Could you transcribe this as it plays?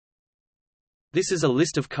This is a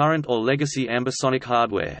list of current or legacy ambisonic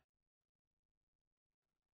hardware.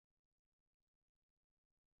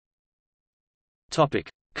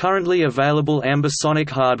 Currently available ambisonic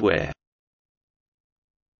hardware.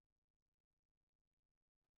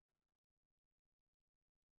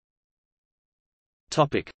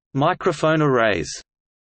 Microphone arrays.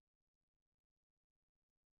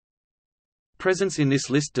 Presence in this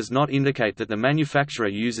list does not indicate that the manufacturer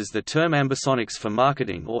uses the term ambisonics for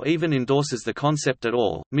marketing or even endorses the concept at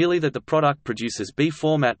all, merely that the product produces B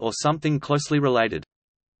format or something closely related.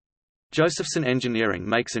 Josephson Engineering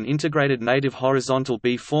makes an integrated native horizontal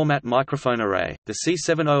B format microphone array, the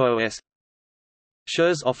C700S.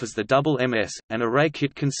 Shure offers the double MS, an array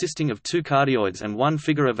kit consisting of 2 cardioids and 1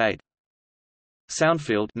 figure of 8.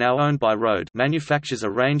 Soundfield, now owned by Rode, manufactures a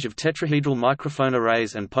range of tetrahedral microphone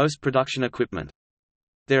arrays and post-production equipment.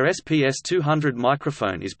 Their SPS200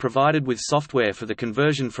 microphone is provided with software for the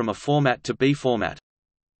conversion from A format to B format.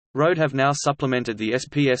 Rode have now supplemented the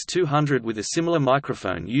SPS200 with a similar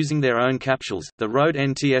microphone using their own capsules, the Rode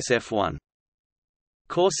NTSF1.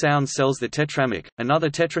 Core Sound sells the Tetramic, another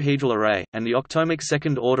tetrahedral array, and the Octomic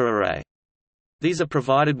second-order array. These are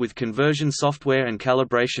provided with conversion software and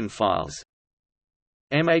calibration files.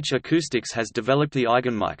 MH Acoustics has developed the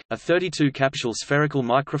Eigenmic, a 32-capsule spherical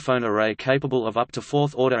microphone array capable of up to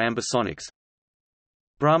 4th-order ambisonics.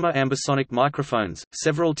 Brahma ambisonic microphones,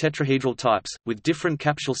 several tetrahedral types, with different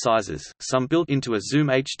capsule sizes, some built into a Zoom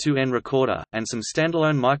H2n recorder, and some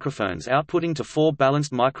standalone microphones outputting to 4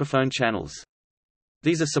 balanced microphone channels.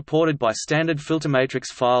 These are supported by standard filtermatrix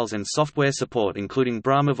files and software support including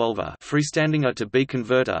Brahma Volva freestanding A to B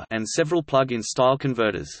converter and several plug-in style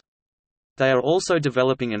converters. They are also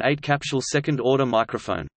developing an 8-capsule second-order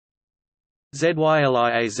microphone.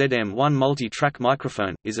 ZYLIA-ZM1 multi-track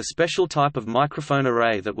microphone, is a special type of microphone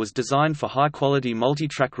array that was designed for high-quality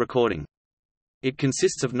multi-track recording. It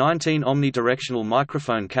consists of 19 omnidirectional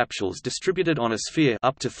microphone capsules distributed on a sphere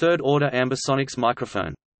up to third-order ambisonics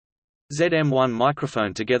microphone. ZM1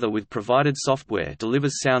 microphone together with provided software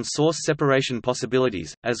delivers sound source separation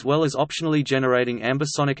possibilities, as well as optionally generating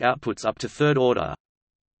ambisonic outputs up to third order.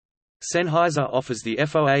 Sennheiser offers the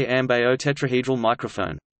FOA Ambeo tetrahedral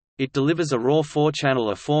microphone. It delivers a raw 4-channel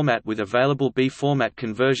A format with available B format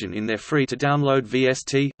conversion in their free-to-download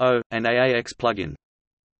VST, O, and AAX plugin.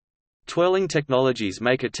 Twirling Technologies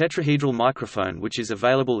make a tetrahedral microphone which is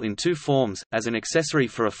available in 2 forms, as an accessory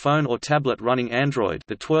for a phone or tablet running Android,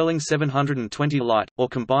 the Twirling 720 Lite, or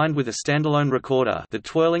combined with a standalone recorder, the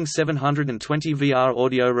Twirling 720 VR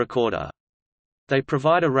audio recorder. They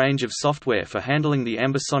provide a range of software for handling the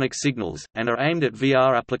ambisonic signals, and are aimed at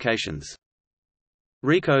VR applications.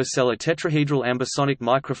 Ricoh sell a tetrahedral ambisonic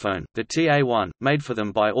microphone, the TA1, made for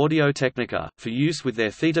them by Audio-Technica, for use with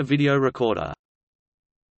their Theta video recorder.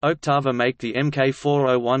 Octava make the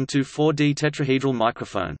MK40124D tetrahedral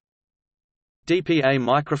microphone. DPA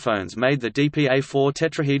Microphones made the DPA4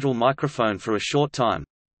 tetrahedral microphone for a short time.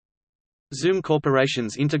 Zoom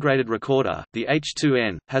Corporation's integrated recorder, the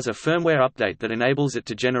H2n, has a firmware update that enables it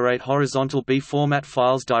to generate horizontal B format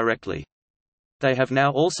files directly. They have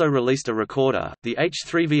now also released a recorder, the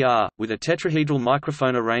H3VR, with a tetrahedral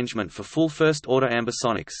microphone arrangement for full first-order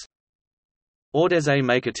ambisonics. Audeze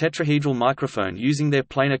make a tetrahedral microphone using their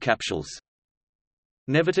planar capsules.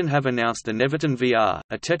 Neverton have announced the Neverton VR,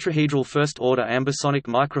 a tetrahedral first-order ambisonic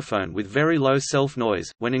microphone with very low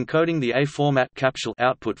self-noise. When encoding the A format capsule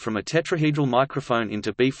output from a tetrahedral microphone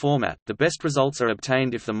into B format, the best results are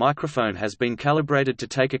obtained if the microphone has been calibrated to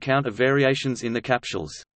take account of variations in the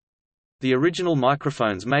capsules. The original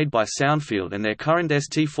microphones made by Soundfield and their current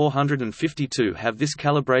ST452 have this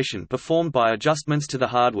calibration performed by adjustments to the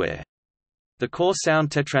hardware. The Core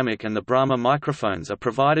Sound Tetramic and the Brahma microphones are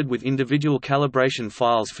provided with individual calibration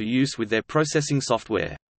files for use with their processing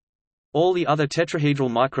software. All the other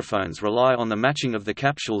tetrahedral microphones rely on the matching of the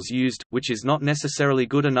capsules used, which is not necessarily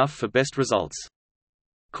good enough for best results.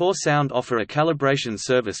 Core Sound offer a calibration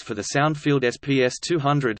service for the Soundfield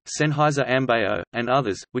SPS200, Sennheiser Ambeo, and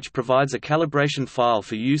others, which provides a calibration file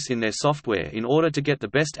for use in their software in order to get the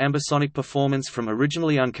best ambisonic performance from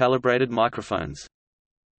originally uncalibrated microphones.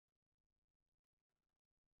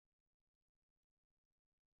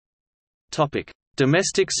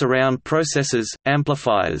 Domestic surround processors,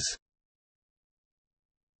 amplifiers.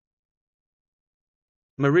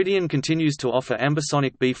 Meridian continues to offer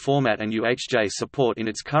ambisonic B format and UHJ support in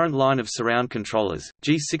its current line of surround controllers,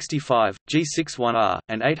 G65, G61R,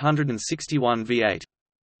 and 861V8.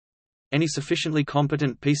 Any sufficiently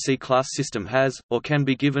competent PC class system has, or can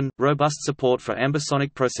be given, robust support for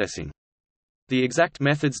ambisonic processing. The exact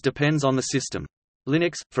methods depends on the system.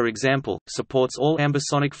 Linux, for example, supports all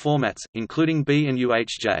ambisonic formats, including B and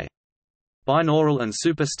UHJ. Binaural and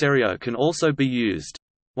super stereo can also be used.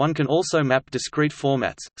 One can also map discrete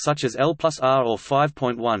formats, such as L+R or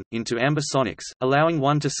 5.1, into ambisonics, allowing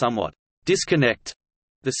one to somewhat disconnect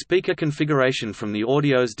the speaker configuration from the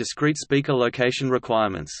audio's discrete speaker location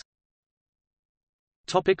requirements.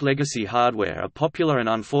 Legacy hardware. A popular and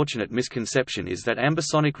unfortunate misconception is that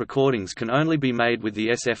ambisonic recordings can only be made with the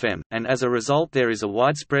SFM, and as a result there is a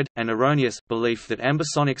widespread, and erroneous, belief that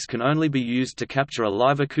ambisonics can only be used to capture a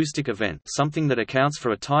live acoustic event, something that accounts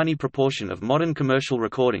for a tiny proportion of modern commercial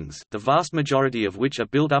recordings, the vast majority of which are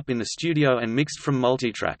built up in the studio and mixed from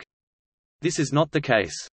multitrack. This is not the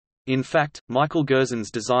case. In fact, Michael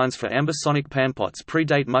Gerzen's designs for ambisonic panpots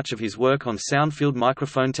predate much of his work on sound-field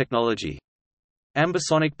microphone technology.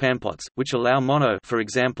 Ambisonic panpots, which allow mono, for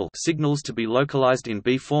example, signals to be localized in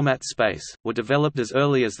B-format space, were developed as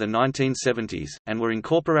early as the 1970s, and were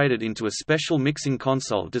incorporated into a special mixing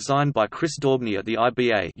console designed by Chris Daubney at the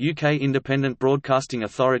IBA UK Independent Broadcasting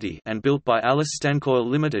Authority and built by Alice Stancoil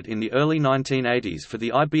Limited in the early 1980s for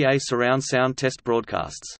the IBA surround sound test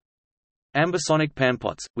broadcasts. Ambisonic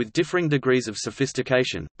panpots, with differing degrees of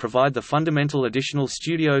sophistication, provide the fundamental additional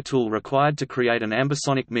studio tool required to create an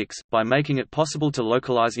ambisonic mix, by making it possible to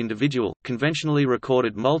localize individual, conventionally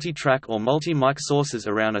recorded multi-track or multi-mic sources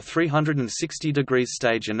around a 360 degrees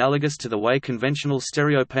stage, analogous to the way conventional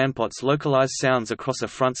stereo panpots localize sounds across a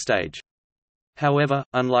front stage. However,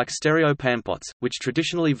 unlike stereo panpots, which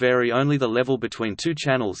traditionally vary only the level between two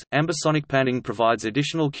channels, ambisonic panning provides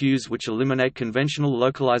additional cues which eliminate conventional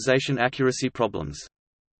localization accuracy problems.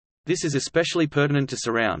 This is especially pertinent to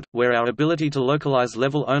surround, where our ability to localize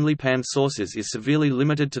level-only panned sources is severely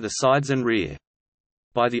limited to the sides and rear.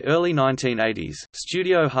 By the early 1980s,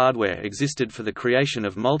 studio hardware existed for the creation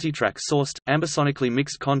of multitrack-sourced, ambisonically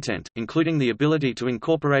mixed content, including the ability to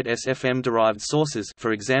incorporate SFM-derived sources,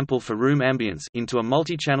 for example for room ambience, into a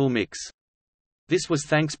multi-channel mix. This was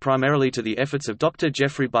thanks primarily to the efforts of Dr.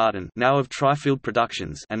 Jeffrey Barton, now of Trifield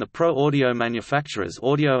Productions, and the pro audio manufacturers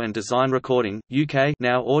Audio and Design Recording, UK,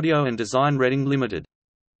 now Audio and Design Reading Limited.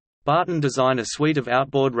 Barton designed a suite of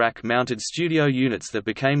outboard rack-mounted studio units that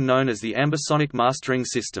became known as the ambisonic mastering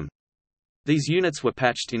system. These units were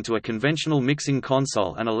patched into a conventional mixing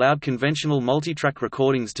console and allowed conventional multitrack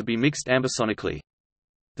recordings to be mixed ambisonically.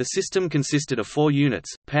 The system consisted of 4 units,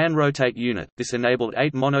 pan-rotate unit. This enabled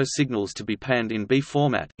 8 mono signals to be panned in B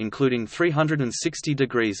format, including 360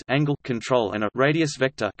 degrees angle control and a radius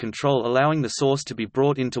vector control, allowing the source to be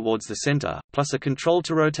brought in towards the center, plus a control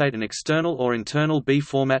to rotate an external or internal B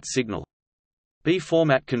format signal. B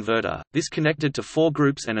format converter. This connected to 4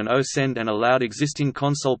 groups and an O-send and allowed existing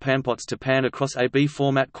console panpots to pan across a B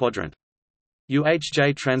format quadrant.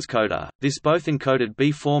 UHJ transcoder. This both encoded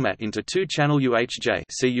B format into 2-channel UHJ,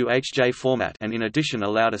 see UHJ format, and in addition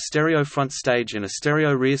allowed a stereo front stage and a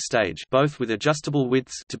stereo rear stage, both with adjustable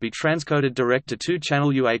widths, to be transcoded direct to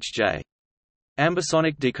 2-channel UHJ.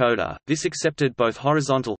 Ambisonic decoder. This accepted both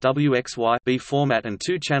horizontal WXY B format and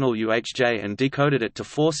 2-channel UHJ and decoded it to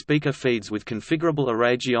 4 speaker feeds with configurable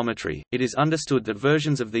array geometry. It is understood that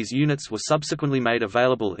versions of these units were subsequently made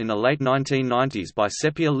available in the late 1990s by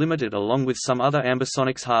Sepia Limited along with some other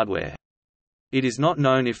ambisonics hardware. It is not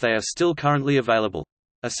known if they are still currently available.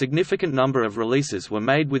 A significant number of releases were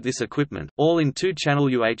made with this equipment, all in 2-channel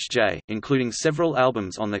UHJ, including several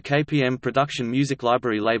albums on the KPM Production Music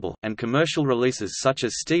Library label, and commercial releases such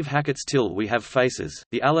as Steve Hackett's Till We Have Faces,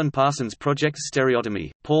 the Alan Parsons Project's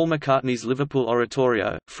Stereotomy, Paul McCartney's Liverpool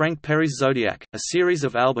Oratorio, Frank Perry's Zodiac, a series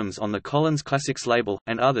of albums on the Collins Classics label,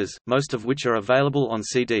 and others, most of which are available on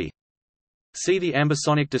CD. See the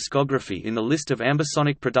ambisonic discography in the list of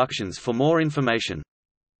ambisonic productions for more information.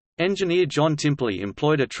 Engineer John Timperley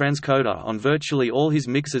employed a transcoder on virtually all his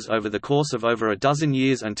mixes over the course of over a dozen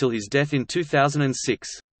years until his death in 2006.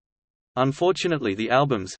 Unfortunately, the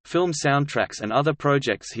albums, film soundtracks and other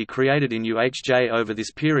projects he created in UHJ over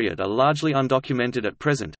this period are largely undocumented at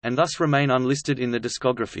present, and thus remain unlisted in the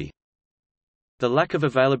discography. The lack of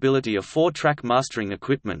availability of 4-track mastering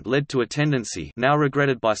equipment led to a tendency, now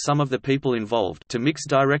regretted by some of the people involved, to mix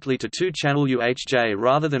directly to 2-channel UHJ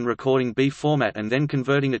rather than recording B format and then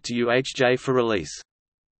converting it to UHJ for release.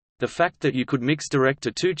 The fact that you could mix direct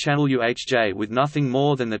to 2-channel UHJ with nothing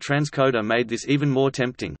more than the transcoder made this even more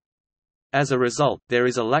tempting. As a result, there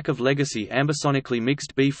is a lack of legacy ambisonically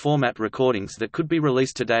mixed B format recordings that could be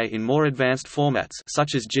released today in more advanced formats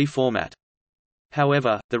such as G format.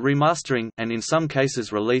 However, the remastering, and in some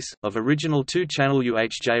cases release, of original 2-channel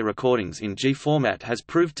UHJ recordings in G format has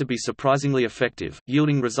proved to be surprisingly effective,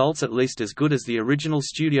 yielding results at least as good as the original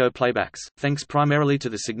studio playbacks, thanks primarily to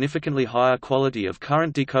the significantly higher quality of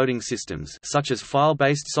current decoding systems such as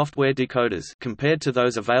file-based software decoders compared to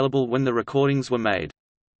those available when the recordings were made.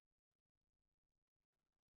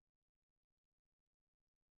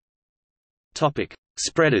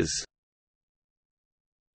 Spreaders.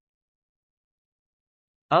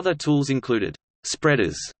 Other tools included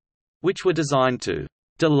spreaders, which were designed to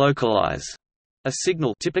delocalize a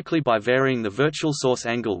signal, typically by varying the virtual source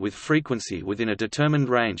angle with frequency within a determined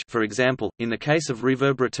range, for example, in the case of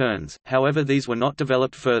reverb returns. However, these were not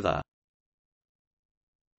developed further.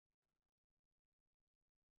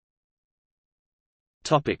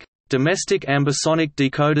 Topic: Domestic ambisonic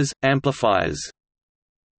decoders, amplifiers.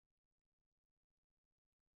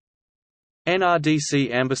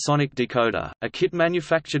 NRDC ambisonic decoder, a kit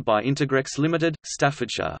manufactured by Integrex Limited,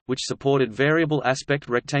 Staffordshire, which supported variable aspect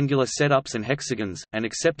rectangular setups and hexagons, and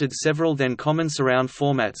accepted several then common surround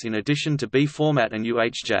formats in addition to B format and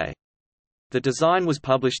UHJ. The design was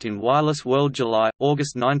published in Wireless World July,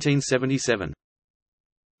 August 1977.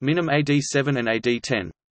 Minim AD7 and AD10.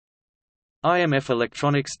 IMF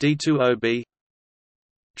Electronics D20B.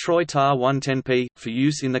 Troy TAR 110P, for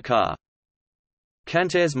use in the car.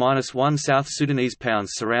 Cantares -1 South Sudanese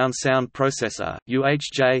pounds surround sound processor,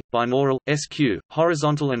 UHJ, binaural, SQ,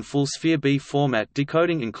 horizontal and full sphere B format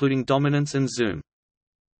decoding including dominance and zoom.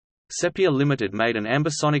 Sepia Limited made an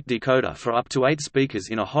ambisonic decoder for up to 8 speakers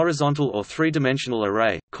in a horizontal or 3-dimensional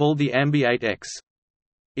array, called the Ambi 8X.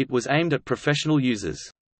 It was aimed at professional users.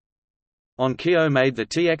 Onkyo made the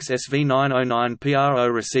TX-SV909 PRO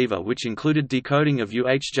receiver which included decoding of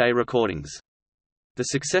UHJ recordings. The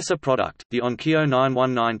successor product, the Onkyo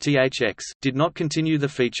 919THX, did not continue the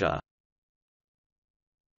feature.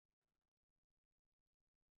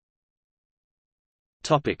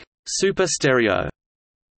 Super stereo.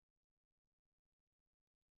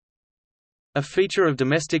 A feature of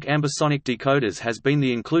domestic ambisonic decoders has been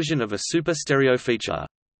the inclusion of a super stereo feature.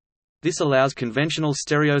 This allows conventional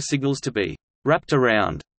stereo signals to be wrapped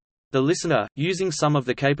around the listener, using some of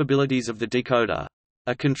the capabilities of the decoder.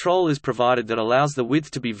 A control is provided that allows the width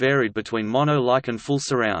to be varied between mono-like and full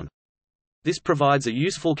surround. This provides a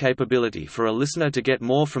useful capability for a listener to get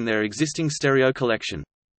more from their existing stereo collection.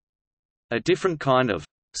 A different kind of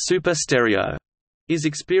super stereo is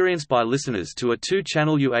experienced by listeners to a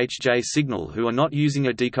 2-channel UHJ signal who are not using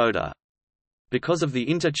a decoder. Because of the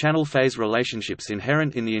inter-channel phase relationships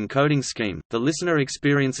inherent in the encoding scheme, the listener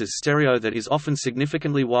experiences stereo that is often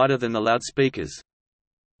significantly wider than the loudspeakers.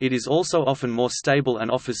 It is also often more stable and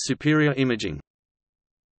offers superior imaging.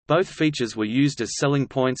 Both features were used as selling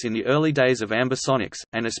points in the early days of ambisonics,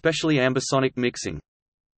 and especially ambisonic mixing.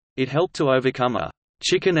 It helped to overcome a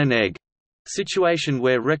chicken and egg situation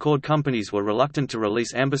where record companies were reluctant to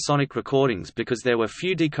release ambisonic recordings because there were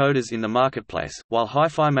few decoders in the marketplace, while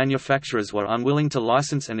hi-fi manufacturers were unwilling to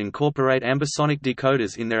license and incorporate ambisonic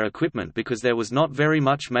decoders in their equipment because there was not very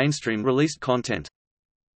much mainstream released content.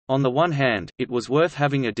 On the one hand, it was worth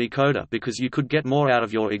having a decoder because you could get more out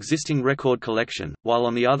of your existing record collection, while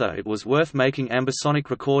on the other it was worth making ambisonic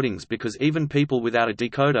recordings because even people without a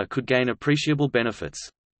decoder could gain appreciable benefits.